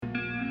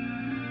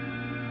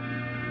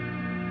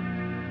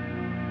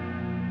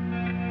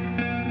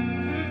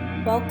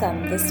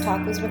Welcome. This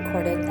talk was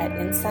recorded at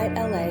Insight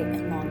LA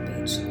in Long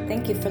Beach.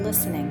 Thank you for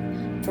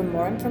listening. For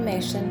more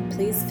information,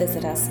 please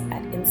visit us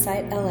at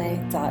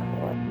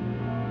insightla.org.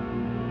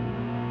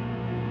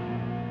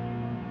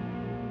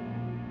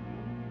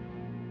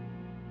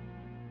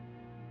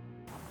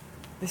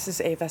 This is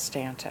Ava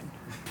Stanton,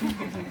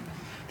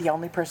 the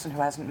only person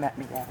who hasn't met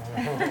me yet.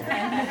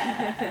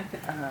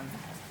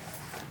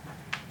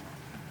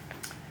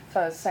 So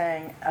I was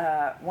saying,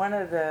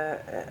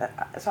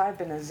 so I've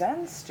been a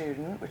Zen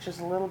student, which is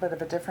a little bit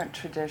of a different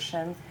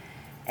tradition,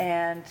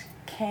 and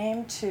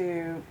came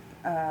to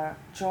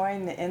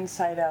join the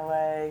Insight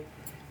LA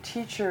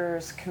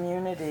teachers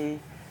community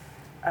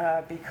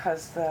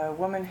because the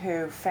woman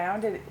who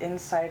founded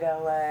Insight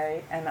LA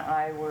and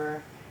I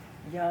were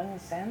young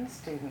Zen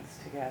students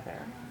together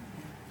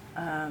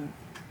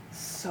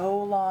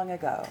so long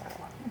ago,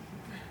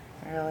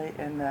 really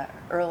in the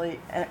early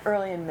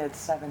and mid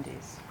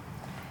 70s.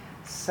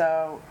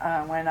 So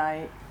when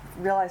I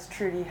realized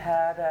Trudy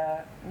had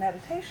a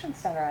meditation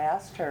center, I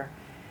asked her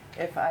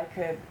if I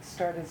could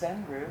start a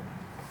Zen group.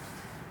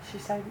 She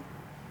said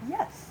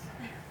yes.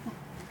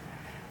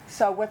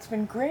 So what's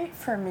been great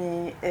for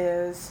me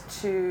is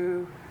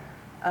to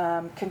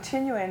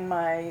continue in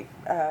my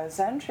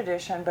Zen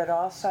tradition, but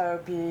also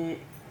be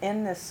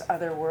in this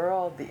other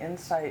world, the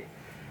Insight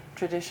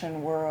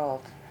tradition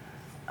world.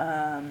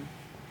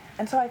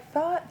 And so I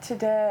thought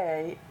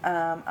today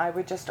I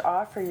would just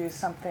offer you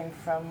something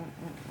from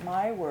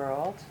my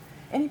world.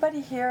 Anybody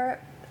here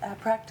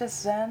practice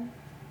Zen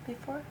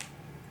before?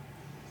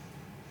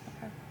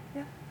 Okay.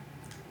 Yeah.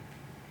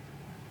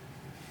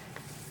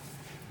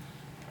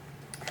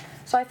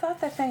 So I thought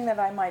the thing that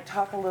I might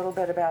talk a little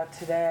bit about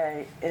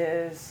today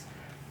is,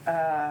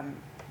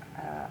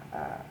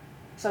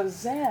 so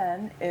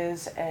Zen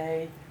is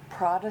a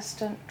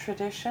Protestant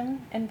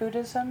tradition in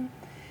Buddhism.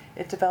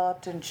 It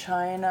developed in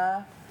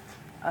China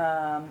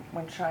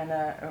when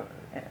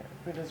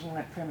Buddhism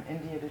went from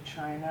India to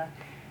China.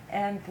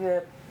 And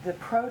the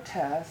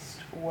protest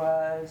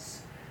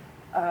was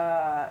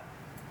part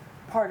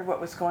of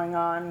what was going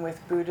on with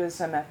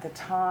Buddhism at the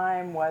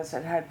time was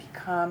it had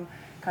become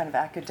kind of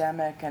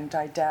academic and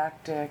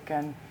didactic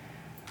and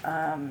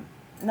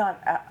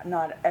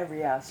not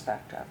every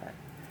aspect of it.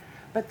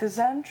 But the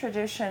Zen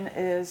tradition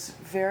is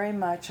very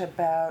much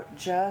about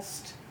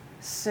just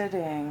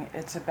sitting.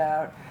 It's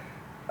about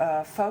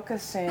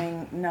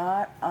focusing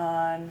not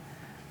on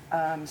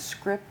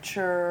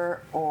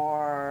scripture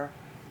or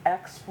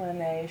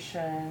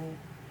explanation,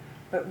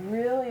 but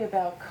really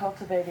about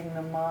cultivating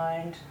the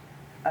mind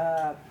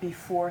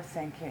before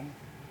thinking.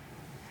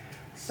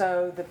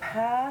 So the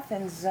path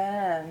in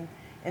Zen,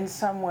 in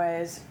some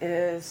ways,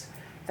 is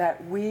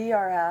that we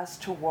are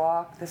asked to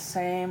walk the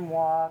same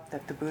walk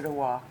that the Buddha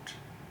walked.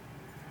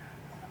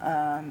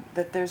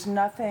 That there's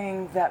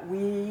nothing that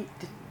we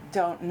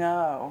don't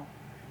know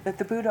that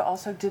the Buddha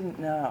also didn't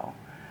know.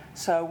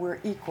 So we're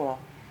equal.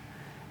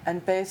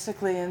 And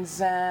basically in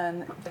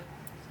Zen,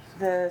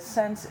 the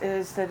sense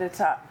is that it's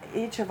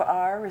each of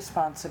our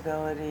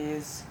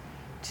responsibilities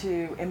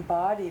to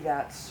embody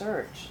that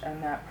search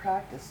and that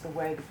practice the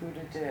way the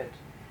Buddha did.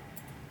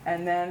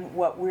 And then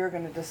what we're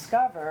going to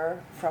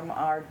discover from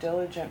our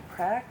diligent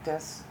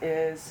practice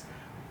is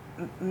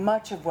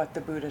much of what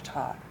the Buddha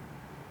taught.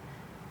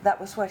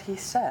 That was what he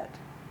said.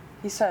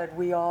 He said,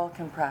 we all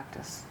can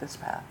practice this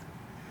path.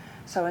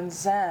 So in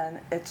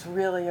Zen, it's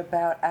really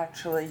about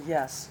actually,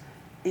 yes,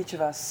 each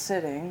of us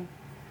sitting,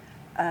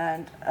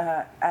 and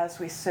as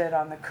we sit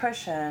on the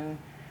cushion,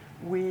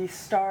 we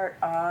start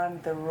on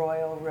the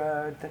royal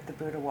road that the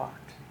Buddha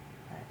walked.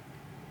 Right?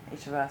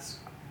 Each of us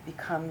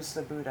becomes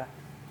the Buddha.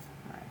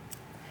 Right?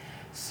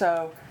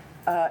 So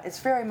it's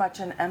very much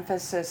an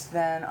emphasis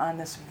then on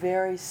this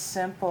very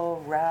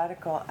simple,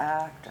 radical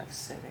act of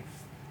sitting.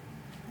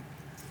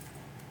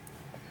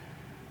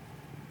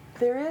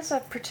 There is a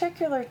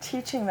particular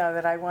teaching, though,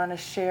 that I want to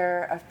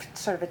share, a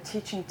sort of a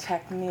teaching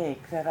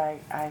technique that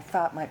I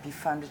thought might be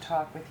fun to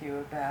talk with you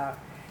about,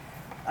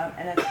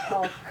 and it's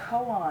called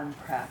koan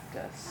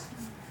practice.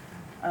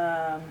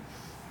 And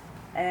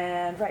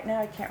right now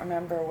I can't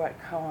remember what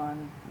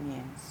koan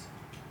means.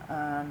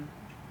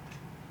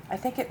 I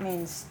think it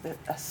means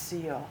a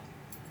seal.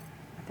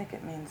 I think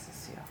it means a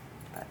seal.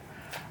 But,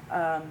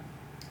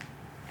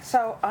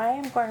 so I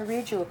am going to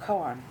read you a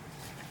koan.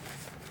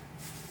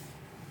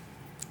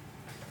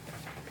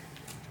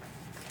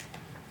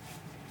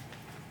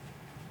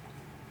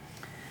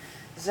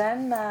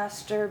 Zen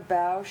master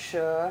Bao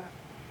Shi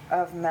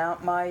of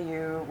Mount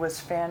Mayu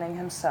was fanning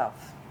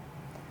himself.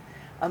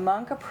 A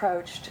monk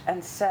approached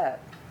and said,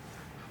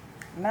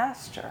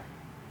 "Master,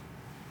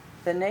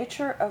 the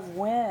nature of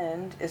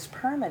wind is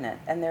permanent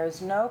and there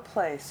is no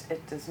place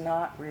it does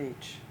not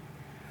reach.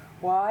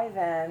 Why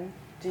then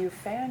do you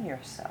fan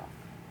yourself?"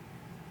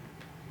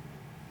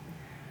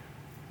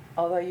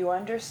 "Although you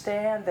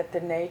understand that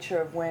the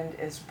nature of wind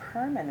is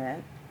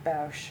permanent,"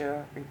 Bao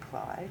Shi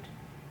replied,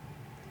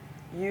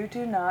 "you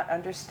do not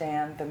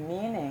understand the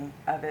meaning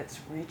of its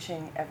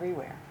reaching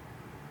everywhere."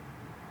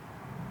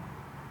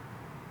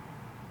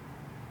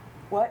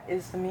 what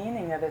is the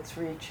meaning of its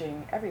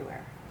reaching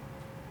everywhere?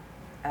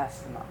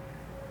 Asked the monk.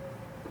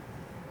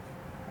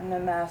 And the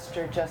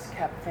master just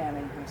kept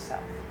fanning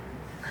himself.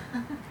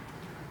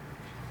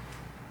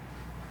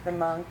 The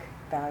monk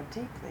bowed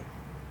deeply.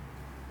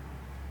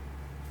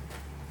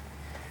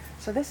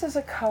 So this is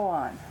a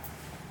koan.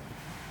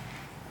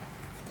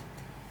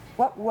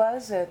 What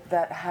was it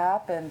that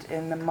happened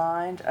in the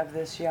mind of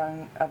this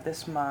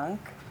monk?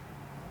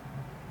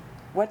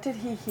 What did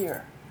he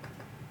hear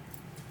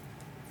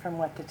from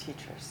what the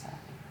teacher said?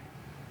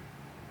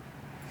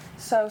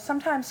 So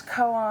sometimes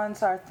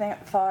koans are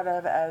thought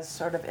of as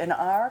sort of in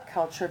our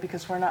culture,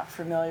 because we're not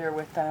familiar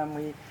with them,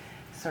 we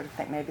sort of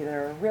think maybe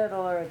they're a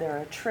riddle or they're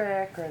a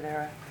trick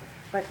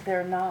but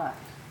they're not.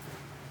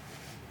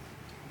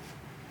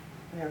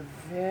 They're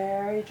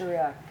very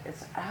direct.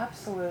 It's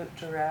absolute,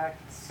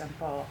 direct,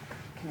 simple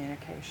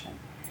communication.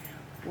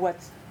 When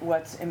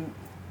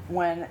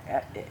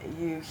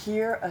you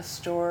hear a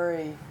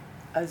story,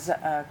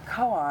 a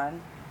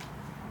koan,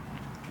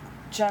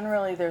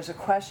 generally there's a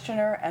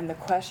questioner, and the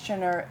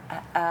questioner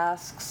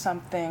asks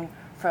something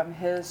from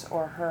his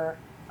or her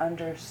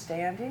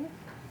understanding,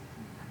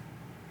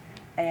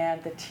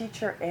 and the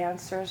teacher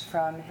answers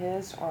from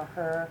his or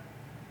her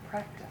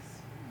practice.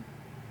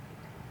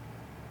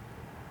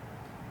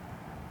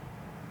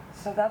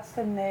 So that's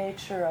the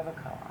nature of a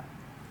koan.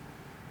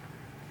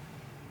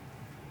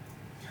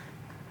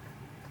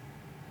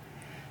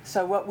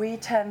 So what we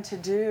tend to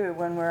do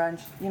when we're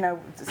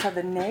so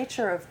the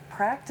nature of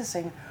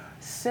practicing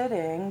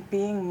sitting,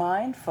 being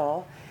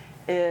mindful,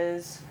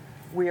 is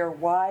we are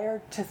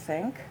wired to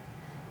think.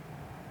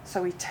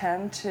 So we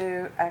tend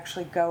to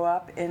actually go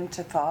up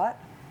into thought,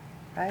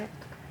 right?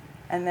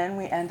 And then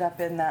we end up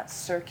in that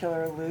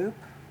circular loop.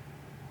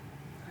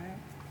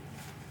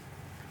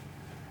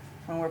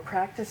 When we're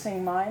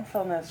practicing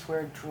mindfulness,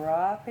 we're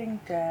dropping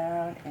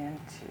down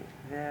into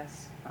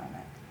this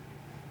moment.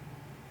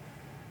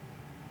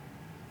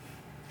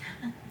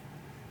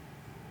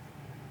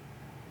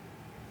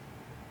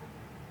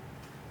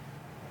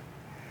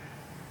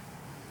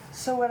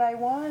 So what I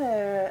want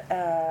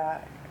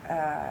to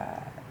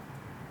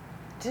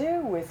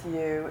do with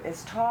you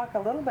is talk a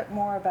little bit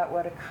more about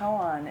what a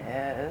koan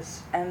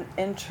is, and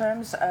in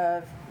terms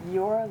of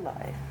your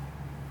life.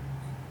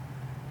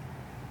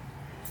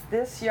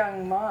 This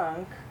young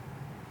monk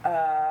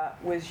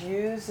was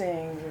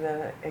using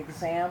the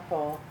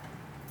example.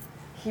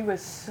 He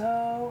was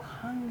so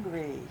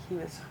hungry. He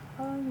was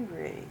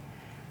hungry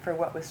for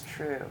what was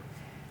true.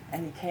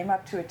 And he came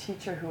up to a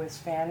teacher who was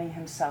fanning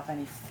himself, and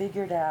he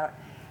figured out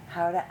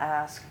how to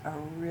ask a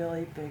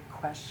really big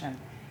question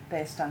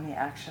based on the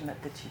action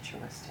that the teacher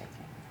was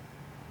taking.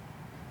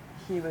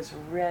 He was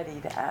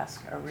ready to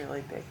ask a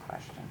really big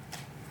question.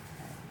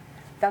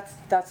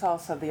 That's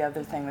also the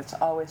other thing that's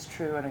always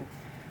true in a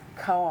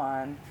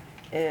koan,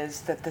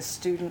 is that the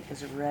student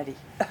is ready.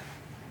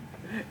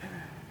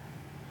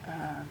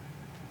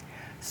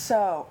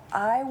 So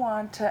I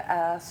want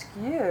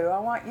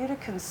you to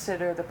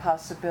consider the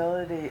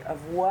possibility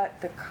of what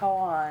the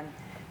koan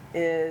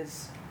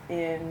is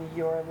in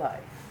your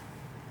life.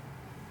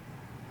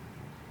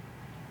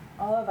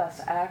 All of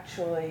us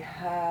actually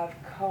have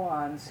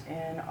koans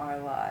in our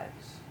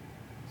lives.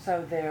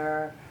 So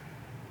they're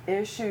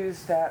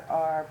issues that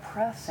are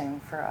pressing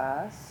for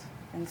us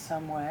in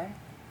some way.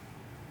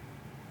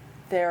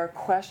 There are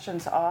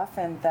questions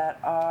often that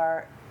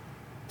are,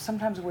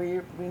 sometimes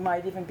we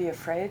might even be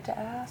afraid to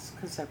ask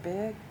because they're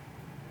big.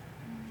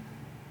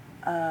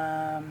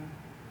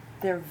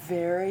 They're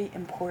very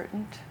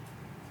important.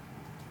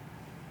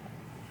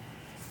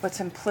 What's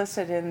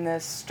implicit in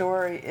this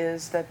story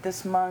is that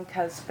this monk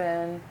has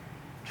been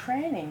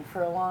training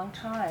for a long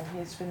time.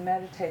 He's been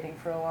meditating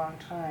for a long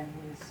time.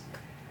 He's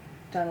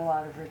done a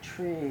lot of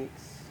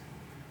retreats.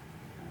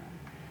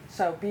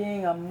 So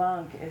being a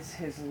monk is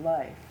his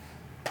life.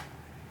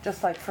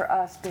 Just like for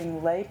us,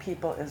 being lay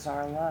people is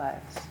our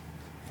lives.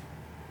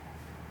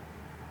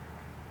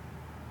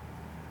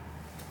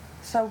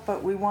 So,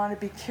 but we want to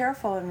be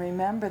careful and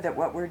remember that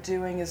what we're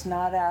doing is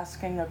not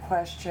asking a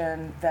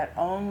question that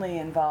only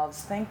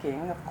involves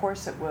thinking. Of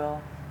course it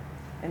will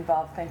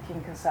involve thinking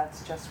because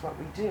that's just what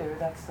we do.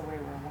 That's the way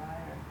we're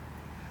wired.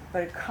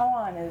 But a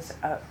koan is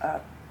a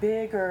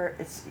bigger,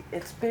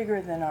 it's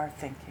bigger than our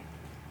thinking.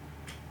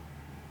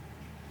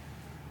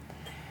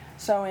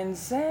 So in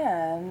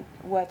Zen,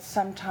 what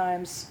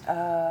sometimes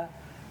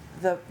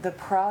the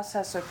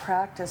process of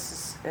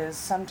practice is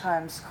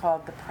sometimes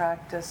called the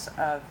practice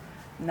of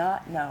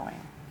not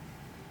knowing.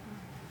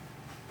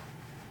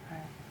 Right?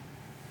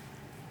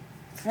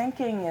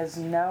 Thinking is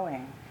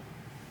knowing.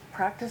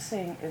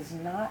 Practicing is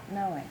not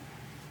knowing.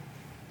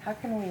 How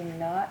can we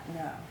not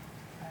know?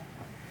 Right?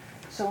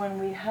 So when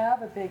we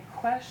have a big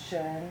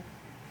question,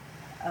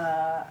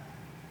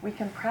 we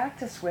can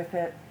practice with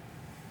it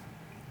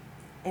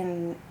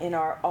in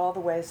all the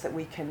ways that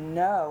we can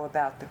know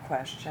about the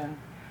question,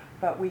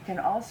 but we can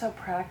also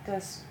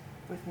practice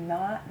with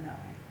not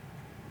knowing.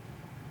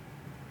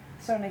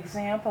 So an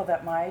example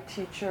that my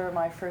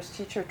first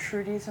teacher,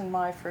 Trudy's and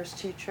my first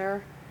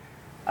teacher,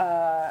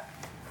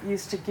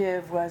 used to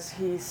give was,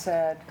 he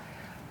said,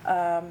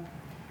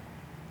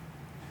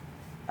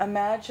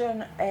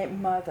 imagine a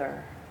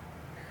mother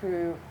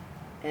who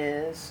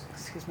is,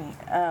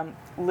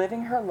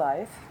 living her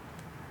life.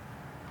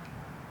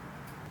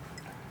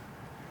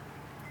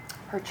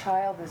 Her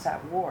child is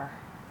at war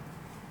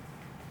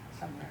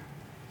somewhere.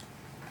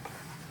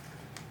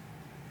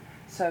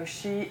 So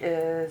she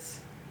is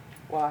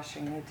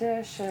washing the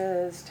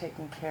dishes,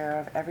 taking care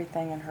of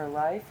everything in her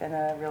life in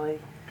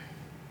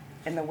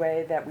the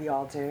way that we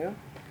all do.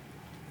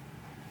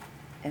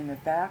 In the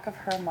back of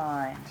her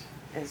mind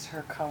is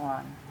her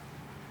koan.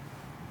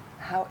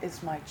 How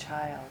is my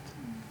child?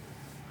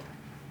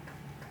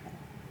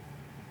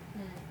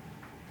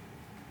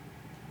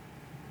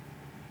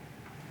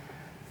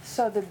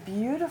 So the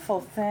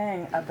beautiful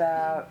thing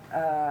about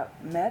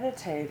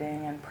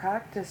meditating and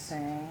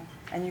practicing,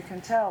 and you can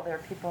tell there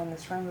are people in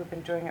this room who've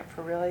been doing it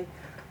for really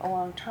a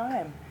long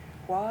time.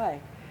 Why?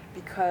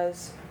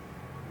 Because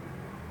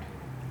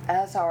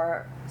as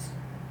our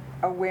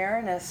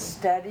awareness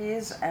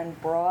steadies and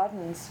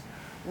broadens,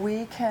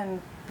 we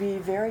can be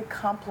very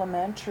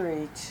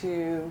complementary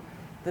to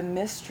the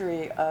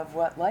mystery of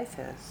what life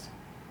is.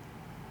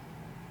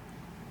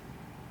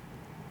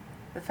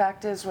 The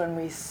fact is, when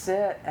we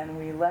sit and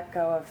we let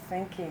go of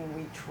thinking,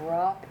 we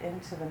drop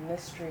into the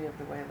mystery of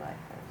the way life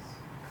is.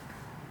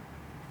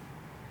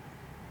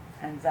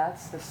 And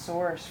that's the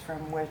source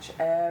from which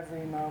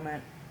every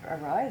moment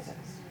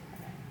arises.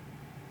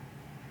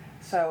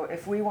 So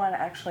if we want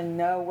to actually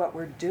know what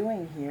we're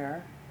doing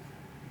here,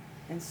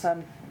 in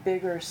some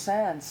bigger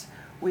sense,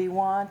 we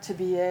want to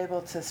be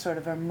able to sort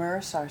of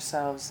immerse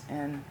ourselves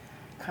in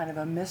kind of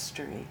a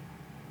mystery,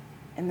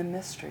 in the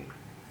mystery.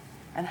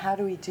 And how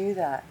do we do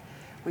that?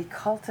 We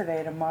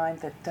cultivate a mind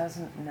that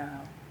doesn't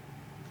know.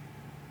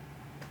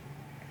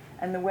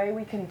 And the way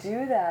we can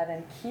do that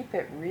and keep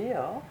it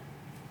real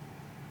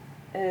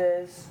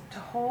is to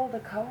hold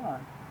a koan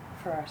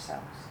for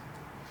ourselves.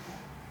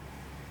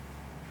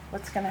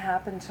 What's going to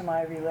happen to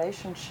my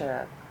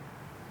relationship?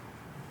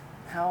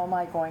 How am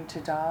I going to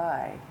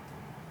die?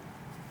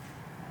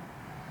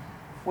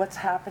 What's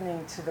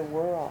happening to the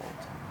world?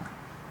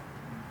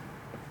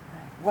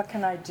 What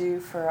can I do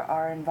for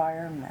our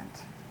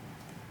environment?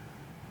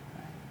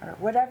 Or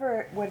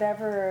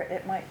whatever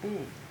it might be.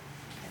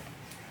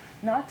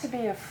 Not to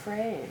be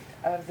afraid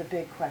of the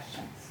big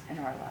questions in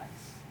our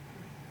lives,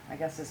 I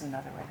guess is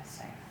another way to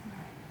say it.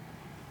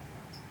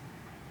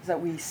 Is that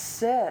we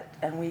sit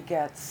and we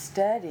get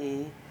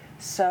steady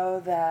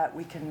so that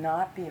we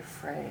cannot be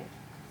afraid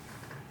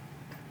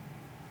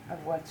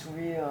of what's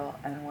real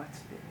and what's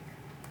big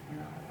in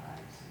our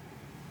lives.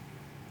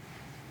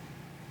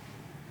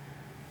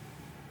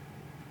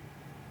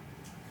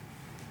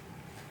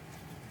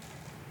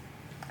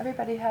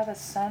 Everybody have a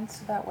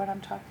sense about what I'm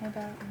talking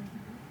about?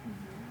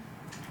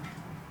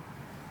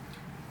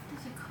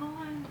 Does a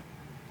koan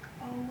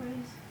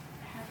always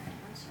have an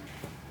answer?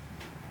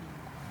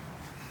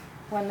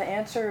 When the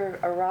answer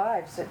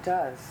arrives, it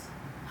does.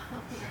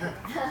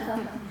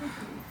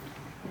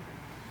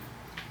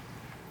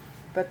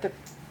 But the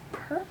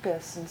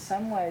purpose, in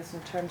some ways,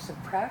 in terms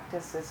of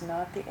practice, is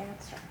not the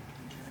answer.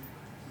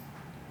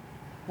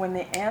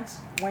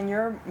 When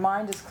your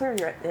mind is clear,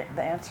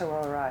 the answer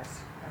will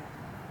arise.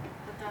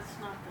 But that's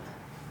not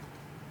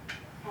the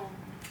whole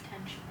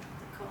intention of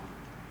the koan,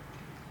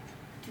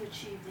 to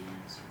achieve the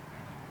answer.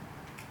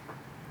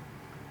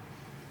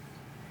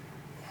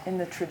 In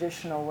the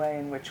traditional way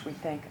in which we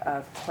think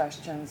of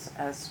questions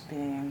as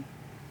being,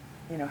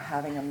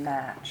 having a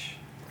match,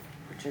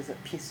 which is a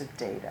piece of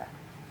data,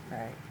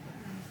 right?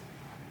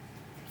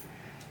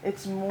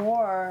 It's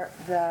more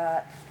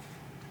that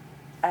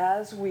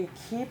as we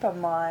keep a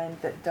mind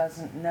that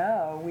doesn't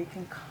know, we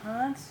can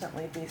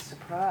constantly be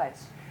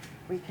surprised.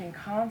 We can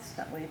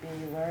constantly be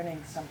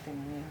learning something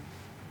new.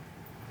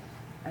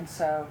 And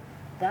so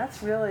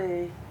that's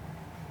really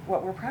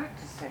what we're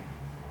practicing,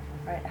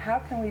 right? How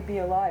can we be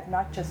alive,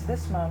 not just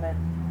this moment,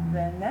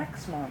 the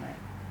next moment,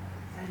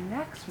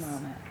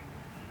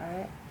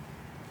 right?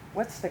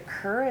 What's the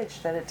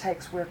courage that it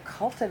takes? We're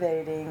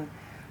cultivating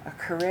a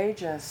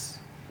courageous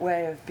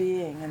way of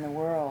being in the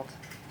world.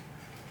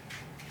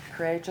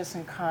 Courageous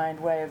and kind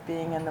way of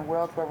being in the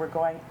world where we're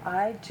going,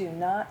 I do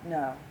not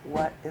know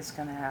what is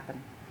going to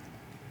happen.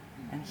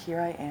 And here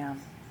I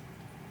am.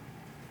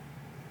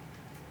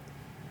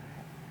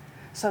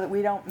 So that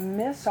we don't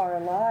miss our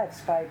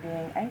lives by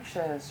being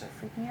anxious or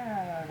freaking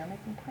out or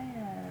making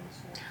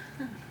plans.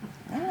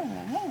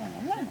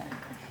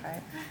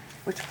 Right?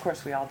 Which of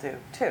course we all do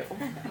too.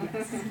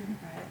 Right?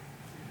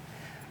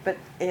 But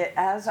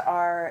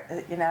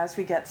as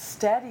we get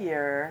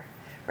steadier,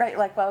 right?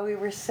 Like while we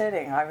were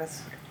sitting,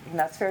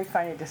 it's very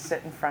funny to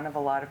sit in front of a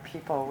lot of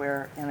people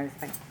where you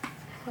think,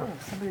 oh,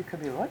 somebody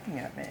could be looking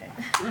at me.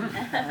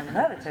 I'm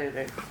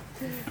meditating.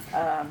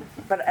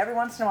 But every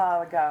once in a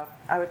while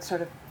I would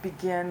sort of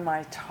begin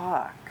my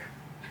talk,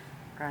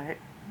 right?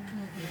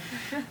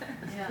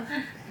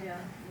 Yeah.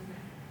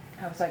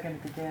 How was I going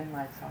to begin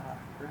my talk,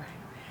 right?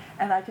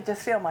 And I could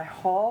just feel my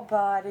whole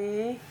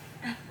body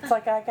It's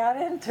like I got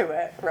into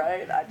it,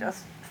 right? I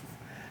just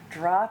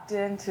dropped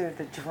into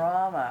the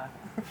drama,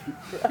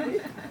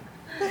 right?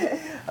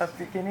 Of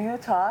beginning the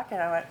talk,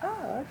 and I went,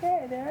 oh,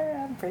 okay, there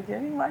I am,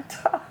 beginning my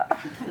talk.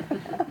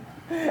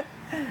 And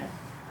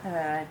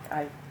then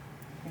I,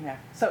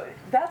 so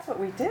that's what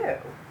we do.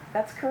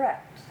 That's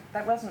correct.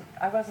 I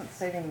wasn't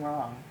stating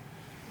wrong,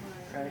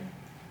 right?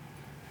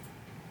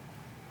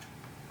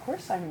 Of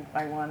course, I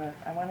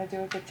wanna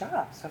do a good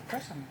job. So of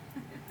course I'm,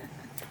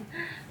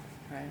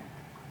 right?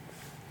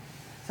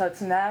 So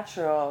it's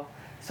natural.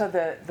 So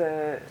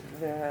the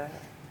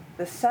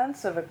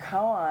sense of a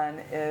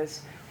koan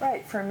is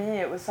right. For me,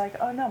 it was like,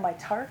 oh no, my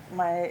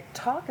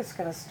talk is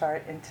going to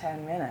start in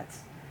 10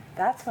 minutes.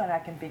 That's when I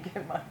can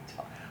begin my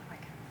talk. I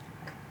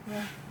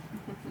can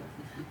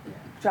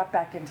drop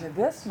back into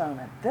this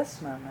moment,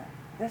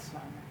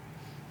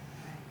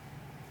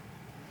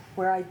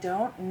 where I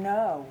don't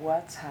know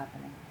what's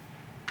happening,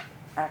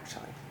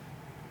 actually.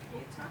 Can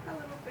you talk a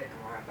little bit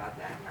more about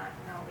that not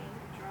knowing,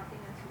 dropping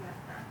into that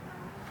not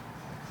knowing?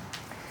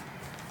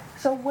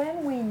 So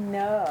when we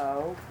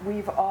know,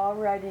 we've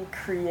already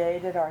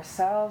created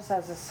ourselves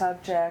as a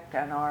subject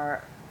and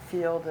our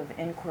field of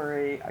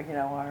inquiry,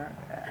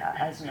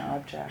 as an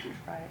object,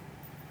 right?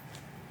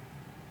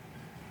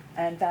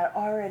 And that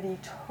already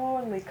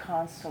totally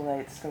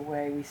constellates the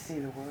way we see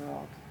the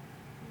world.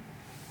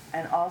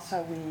 And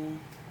also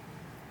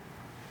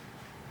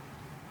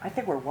I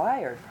think we're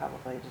wired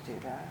probably to do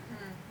that.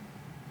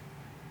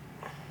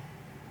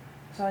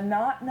 So a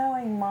not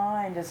knowing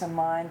mind is a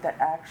mind that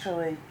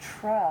actually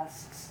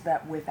trusts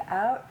that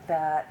without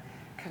that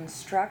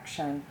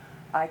construction,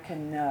 I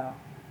can know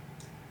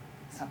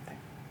something.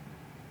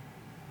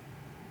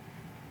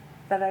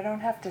 That I don't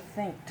have to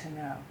think to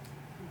know.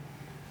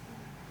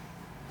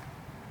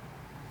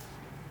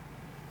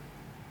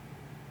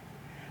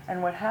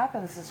 And what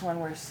happens is when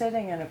we're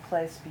sitting in a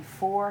place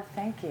before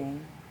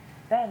thinking,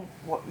 then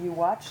what you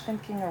watch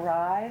thinking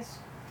arise,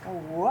 oh,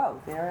 whoa,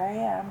 there I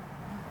am.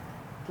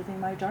 Giving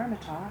my Dharma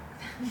talk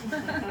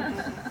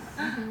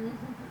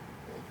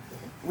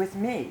with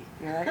me,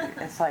 right?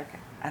 It's like,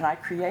 and I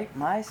create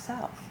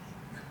myself.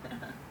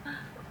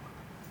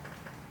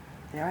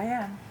 There I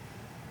am.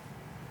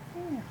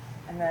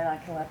 And then I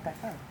can let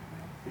that go.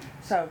 Right?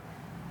 So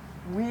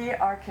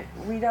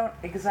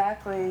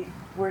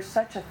we're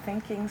such a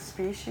thinking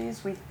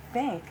species, we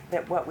think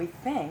that what we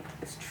think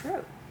is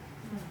true.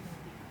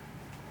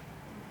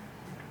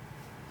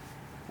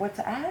 What's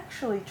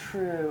actually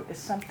true is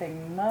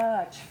something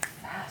much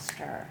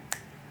faster,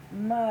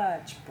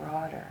 much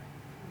broader.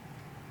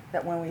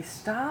 That when we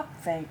stop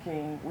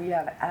thinking, we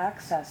have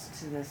access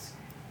to this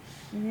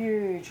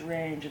huge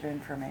range of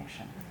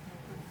information.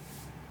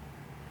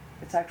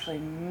 It's actually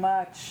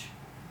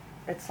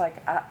it's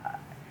like,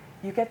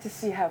 you get to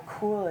see how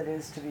cool it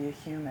is to be a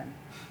human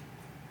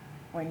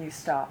when you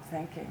stop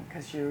thinking,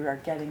 because you are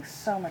getting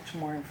so much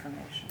more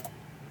information.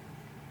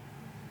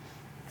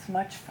 It's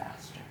much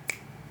faster.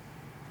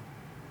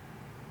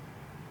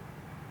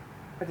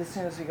 But as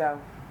soon as we go,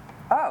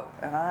 oh,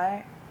 am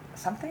I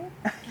something?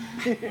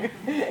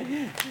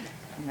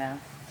 No.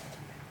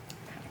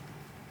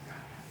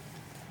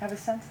 Have a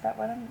sense about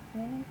what I'm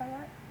meaning by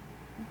that?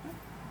 Mm-hmm.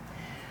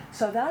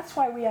 So that's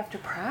why we have to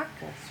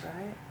practice,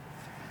 right?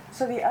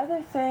 So the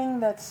other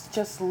thing that's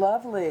just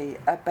lovely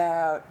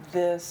about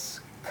this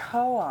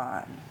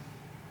koan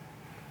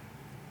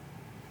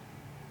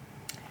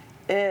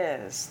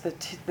is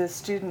the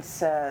student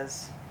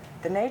says,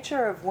 the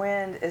nature of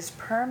wind is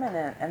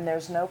permanent and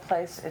there's no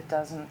place it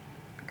doesn't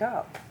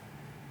go.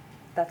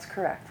 That's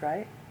correct,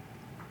 right?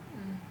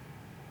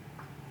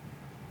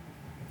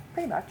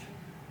 Pretty much.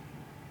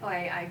 Oh,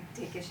 I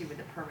take issue with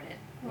the permanent,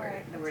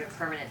 where the word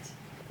permanent.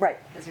 Right.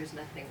 Because there's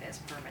nothing that's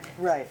permanent.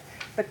 Right.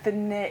 But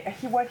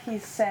what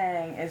he's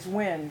saying is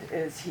wind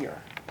is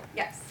here.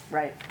 Yes.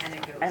 Right. And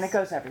it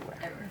goes everywhere.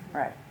 Everywhere.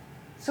 Right.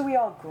 So we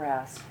all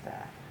grasp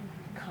that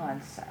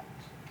concept.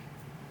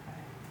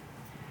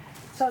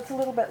 So it's a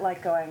little bit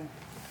like going,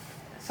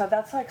 so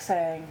that's like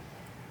saying,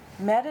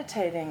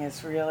 meditating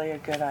is really a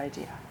good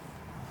idea.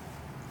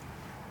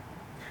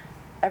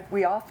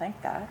 We all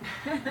think that.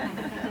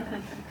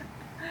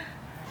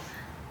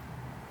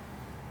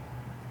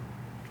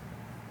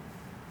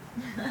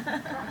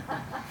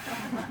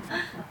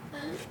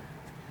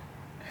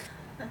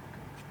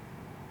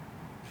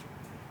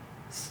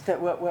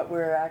 That what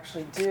we're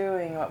actually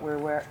doing, what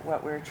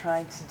we're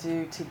trying to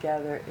do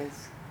together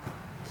is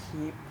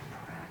keep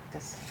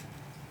practicing.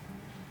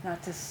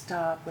 Not to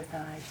stop with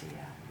an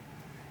idea.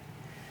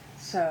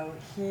 So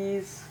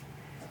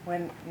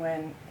when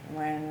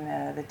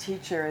the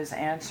teacher is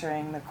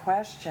answering the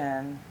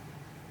question,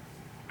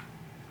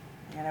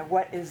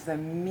 what is the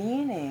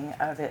meaning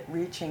of it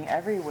reaching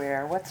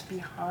everywhere? What's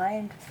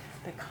behind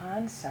the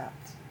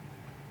concept?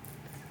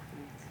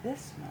 It's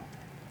this moment,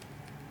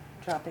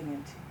 dropping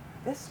into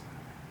this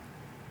moment.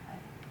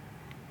 Right?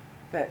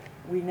 But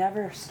we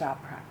never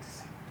stop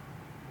practicing.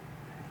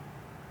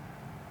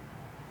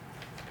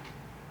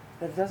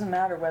 But it doesn't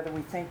matter whether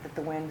we think that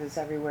the wind is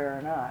everywhere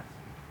or not.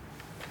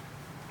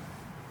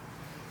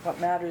 What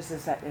matters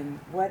is that in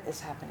what is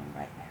happening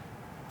right now.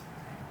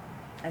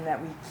 And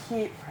that we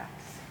keep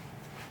practicing.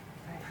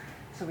 Right?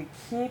 So we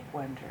keep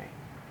wondering.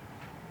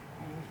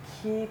 And we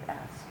keep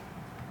asking.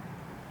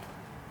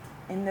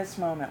 In this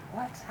moment,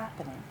 what's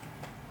happening?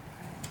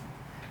 Right?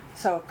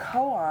 So a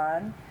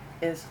koan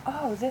is,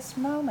 oh, this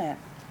moment,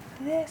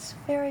 this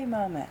very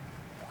moment,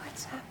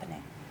 what's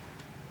happening?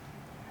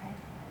 Right?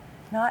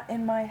 Not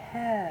in my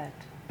head.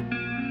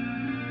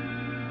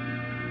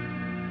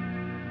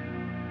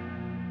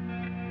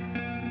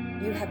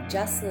 You have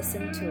just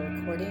listened to a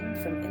recording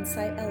from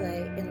Insight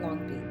LA in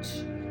Long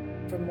Beach.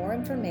 For more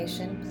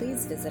information,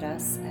 please visit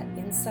us at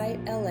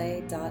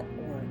insightla.org.